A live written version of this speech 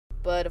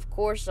but of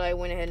course I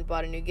went ahead and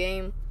bought a new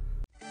game.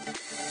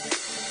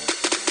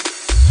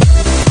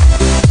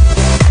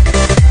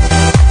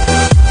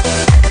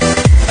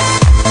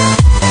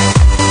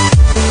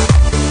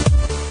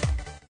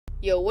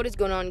 Yo, what is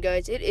going on,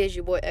 guys? It is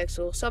your boy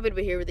Exilzz. So happy to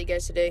be here with you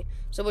guys today.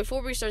 So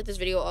before we start this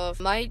video off,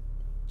 my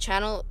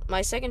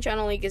second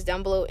channel link is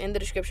down below in the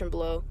description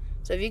below.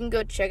 So if you can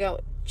go check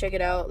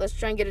it out. Let's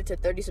try and get it to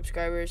 30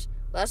 subscribers.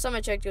 Last time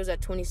I checked, it was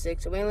at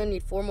 26, so we only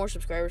need 4 more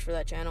subscribers for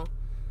that channel.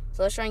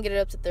 So let's try and get it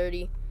up to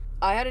 30.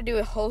 I had to do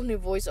a whole new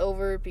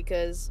voiceover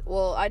because,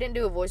 well, I didn't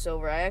do a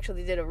voiceover. I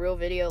actually did a real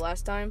video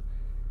last time.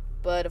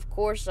 But of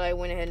course, I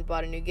went ahead and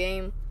bought a new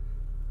game.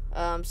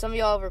 Some of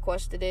y'all have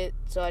requested it,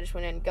 so I just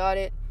went ahead and got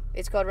it.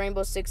 It's called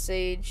Rainbow Six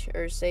Siege,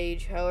 or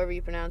Sage, however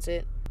you pronounce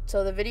it.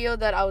 So the video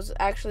that I was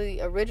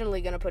actually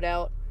originally going to put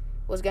out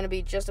was going to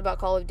be just about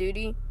Call of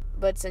Duty.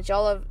 But since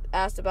y'all have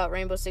asked about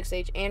Rainbow Six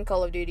Siege and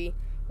Call of Duty,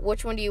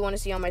 which one do you want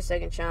to see on my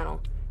second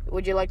channel?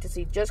 Would you like to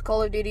see just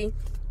Call of Duty,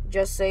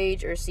 just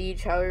Sage, or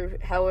Siege,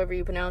 however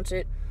you pronounce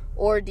it?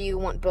 Or do you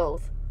want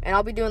both? And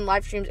I'll be doing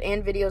live streams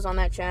and videos on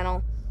that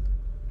channel.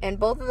 And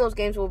both of those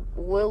games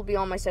will be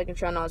on my second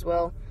channel as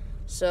well.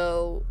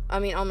 So, I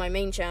mean on my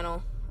main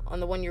channel, on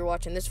the one you're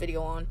watching this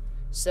video on.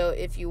 So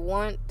if you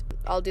want,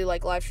 I'll do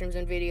like live streams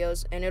and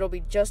videos, and it'll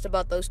be just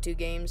about those 2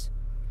 games.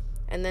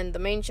 And then the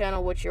main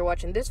channel, which you're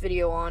watching this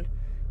video on,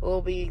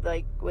 will be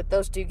like with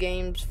those 2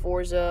 games,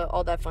 Forza,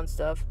 all that fun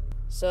stuff.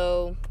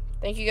 So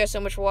thank you guys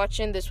so much for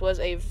watching. This was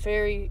a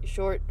very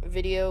short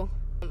video.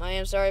 I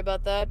am sorry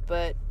about that,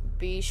 but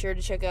be sure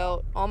to check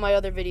out all my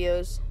other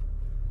videos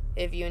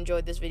if you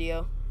enjoyed this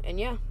video. And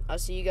yeah, I'll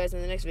see you guys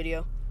in the next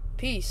video.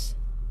 Peace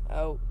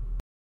out.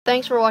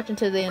 Thanks for watching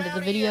to the end of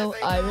the video.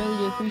 I really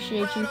do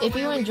appreciate you. If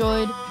you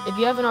enjoyed, if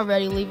you haven't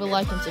already, leave a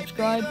like and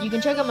subscribe. You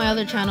can check out my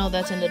other channel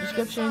that's in the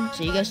description.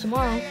 See you guys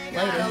tomorrow.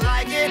 Later.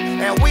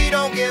 And we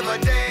don't give a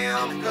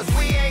damn, 'cause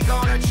we ain't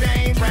gonna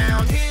change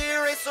round here.